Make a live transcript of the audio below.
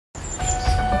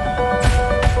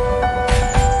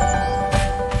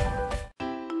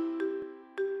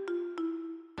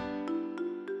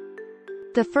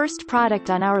The first product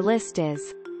on our list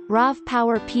is Rav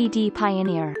Power Pd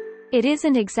Pioneer. It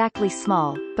isn't exactly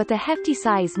small, but the hefty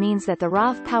size means that the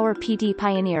Rav Power Pd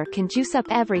Pioneer can juice up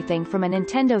everything from a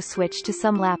Nintendo Switch to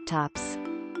some laptops.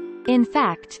 In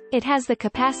fact, it has the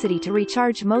capacity to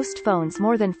recharge most phones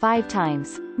more than 5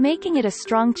 times, making it a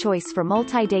strong choice for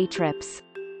multi-day trips.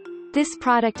 This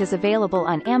product is available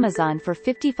on Amazon for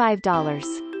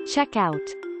 $55. Check out.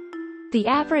 The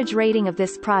average rating of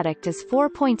this product is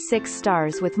 4.6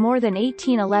 stars with more than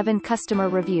 1811 customer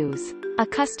reviews. A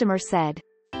customer said,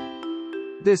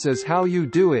 "This is how you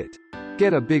do it.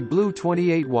 Get a big blue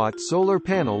 28-watt solar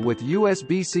panel with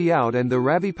USB-C out and the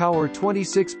Rav Power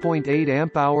 26.8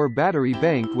 amp-hour battery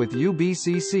bank with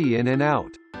USB-C in and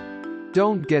out.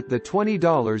 Don't get the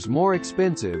 $20 more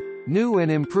expensive, new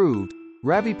and improved,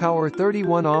 Rav Power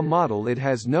 31 model. It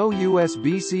has no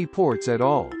USB-C ports at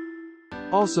all.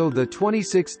 Also the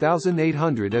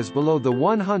 26,800 is below the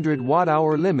 100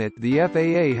 watt-hour limit the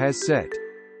FAA has set.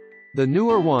 The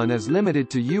newer one is limited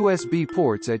to USB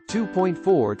ports at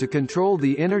 2.4 to control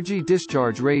the energy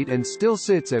discharge rate and still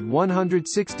sits at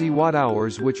 160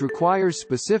 watt-hours, which requires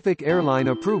specific airline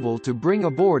approval to bring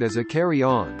aboard as a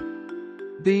carry-on.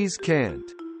 These can't."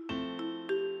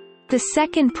 The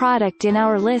second product in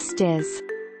our list is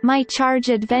My Charge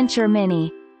Adventure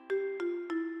Mini.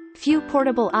 Few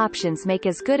portable options make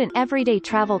as good an everyday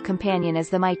travel companion as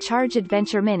the My Charge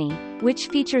Adventure Mini, which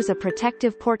features a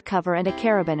protective port cover and a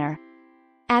carabiner.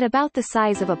 At about the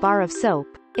size of a bar of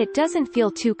soap, it doesn't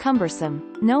feel too cumbersome,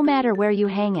 no matter where you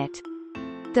hang it.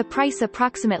 The price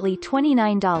approximately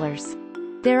 $29.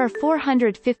 There are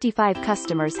 455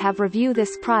 customers have reviewed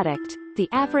this product. The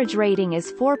average rating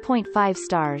is 4.5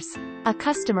 stars. A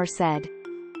customer said,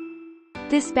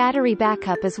 "This battery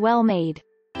backup is well made.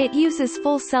 It uses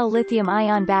full-cell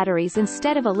lithium-ion batteries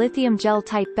instead of a lithium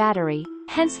gel-type battery,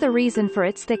 hence the reason for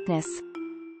its thickness.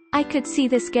 I could see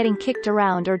this getting kicked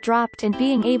around or dropped and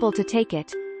being able to take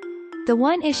it. The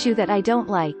one issue that I don't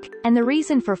like, and the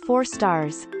reason for 4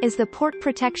 stars, is the port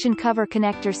protection cover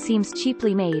connector seems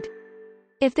cheaply made.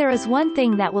 If there is one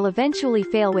thing that will eventually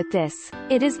fail with this,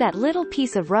 it is that little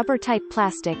piece of rubber-type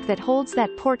plastic that holds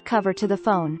that port cover to the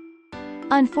phone.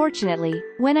 Unfortunately,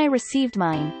 when I received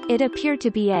mine, it appeared to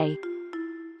be a."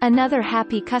 Another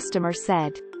happy customer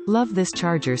said, "Love this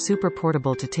charger, super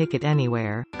portable to take it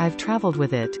anywhere. I've traveled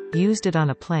with it, used it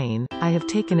on a plane, I have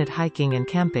taken it hiking and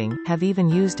camping, have even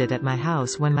used it at my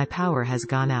house when my power has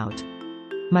gone out.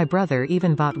 My brother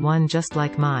even bought one just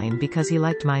like mine because he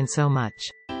liked mine so much.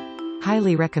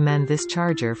 Highly recommend this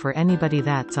charger for anybody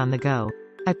that's on the go.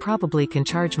 I probably can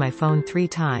charge my phone 3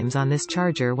 times on this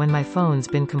charger when my phone's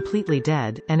been completely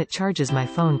dead, and it charges my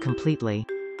phone completely."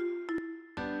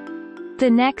 The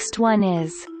next one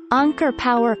is Anker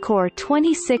PowerCore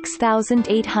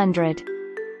 26800.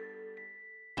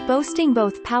 Boasting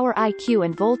both power IQ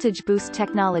and voltage boost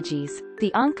technologies,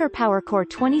 the Anker PowerCore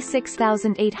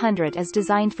 26800 is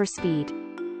designed for speed.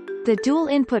 The dual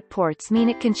input ports mean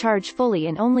it can charge fully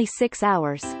in only 6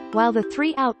 hours, while the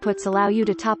 3 outputs allow you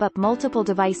to top up multiple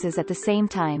devices at the same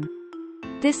time.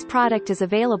 This product is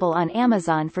available on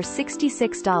Amazon for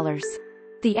 $66.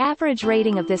 The average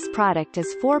rating of this product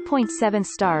is 4.7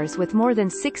 stars with more than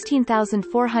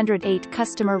 16,408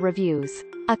 customer reviews.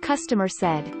 A customer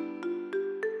said,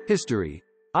 History.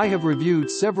 I have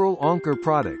reviewed several Anker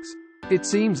products. It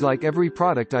seems like every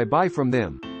product I buy from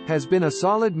them has been a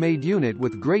solid made unit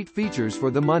with great features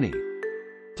for the money.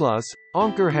 Plus,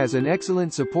 Anker has an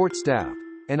excellent support staff,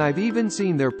 and I've even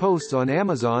seen their posts on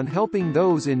Amazon helping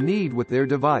those in need with their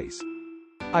device.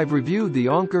 I've reviewed the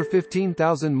Anker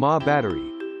 15,000 mAh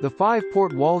battery, the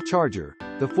 5-port wall charger,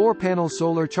 the 4-panel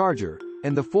solar charger,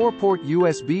 and the 4-port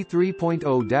USB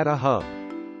 3.0 data hub.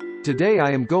 Today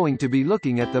I am going to be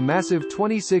looking at the massive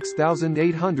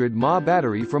 26,800 mAh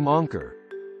battery from Anker.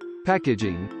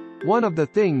 Packaging. One of the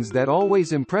things that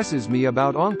always impresses me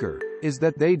about Anker is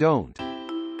that they don't.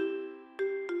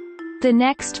 The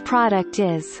next product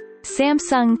is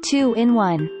Samsung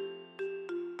 2-in-1.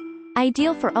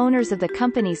 Ideal for owners of the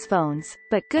company's phones,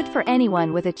 but good for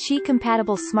anyone with a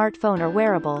Qi-compatible smartphone or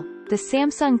wearable, the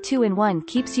Samsung 2-in-1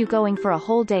 keeps you going for a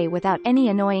whole day without any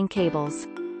annoying cables.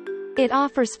 It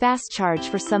offers fast charge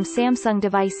for some Samsung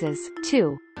devices,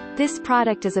 too. This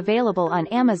product is available on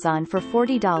Amazon for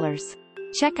 $40.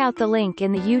 Check out the link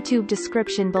in the YouTube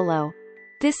description below.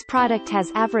 This product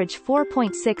has average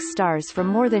 4.6 stars from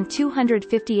more than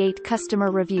 258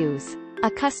 customer reviews. A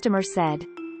customer said,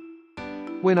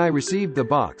 "When I received the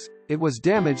box, it was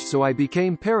damaged, so I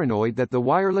became paranoid that the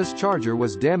wireless charger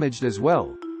was damaged as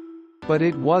well. But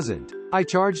it wasn't. I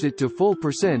charged it to full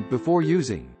 % before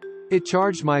using. It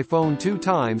charged my phone 2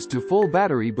 times to full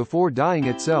battery before dying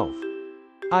itself.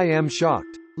 I am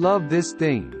shocked. Love this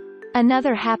thing.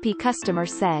 Another happy customer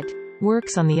said.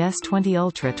 Works on the S20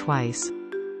 Ultra twice.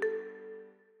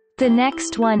 The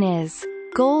next one is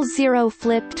Goal Zero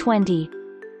Flip 20.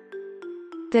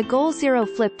 The Goal Zero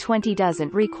Flip 20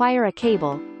 doesn't require a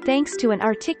cable, thanks to an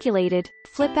articulated,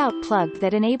 flip-out plug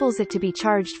that enables it to be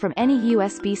charged from any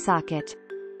USB socket.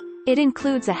 It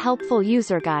includes a helpful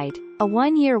user guide, a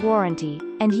 1-year warranty,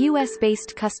 and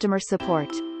US-based customer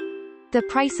support. The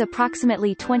price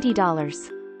approximately $20.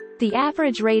 The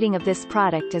average rating of this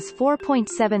product is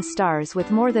 4.7 stars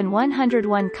with more than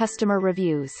 101 customer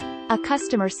reviews. A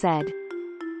customer said,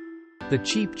 "The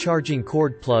cheap charging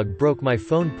cord plug broke my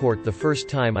phone port the first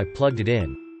time I plugged it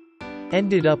in.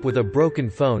 Ended up with a broken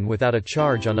phone without a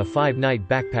charge on a 5-night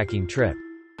backpacking trip.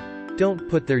 Don't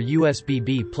put their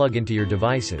USB-B plug into your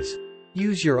devices.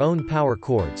 Use your own power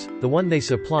cords, the one they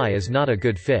supply is not a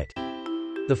good fit.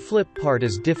 The flip part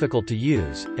is difficult to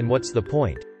use, and what's the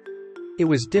point? It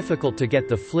was difficult to get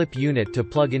the flip unit to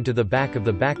plug into the back of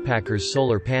the backpacker's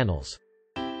solar panels.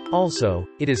 Also,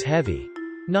 it is heavy.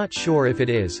 Not sure if it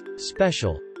is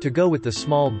special to go with the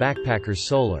small backpacker's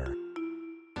solar."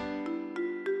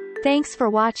 Thanks for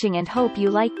watching and hope you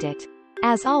liked it.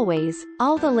 As always,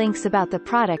 all the links about the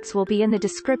products will be in the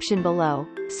description below,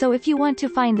 so if you want to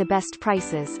find the best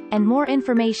prices, and more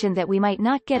information that we might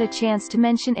not get a chance to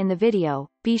mention in the video,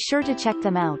 be sure to check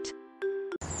them out.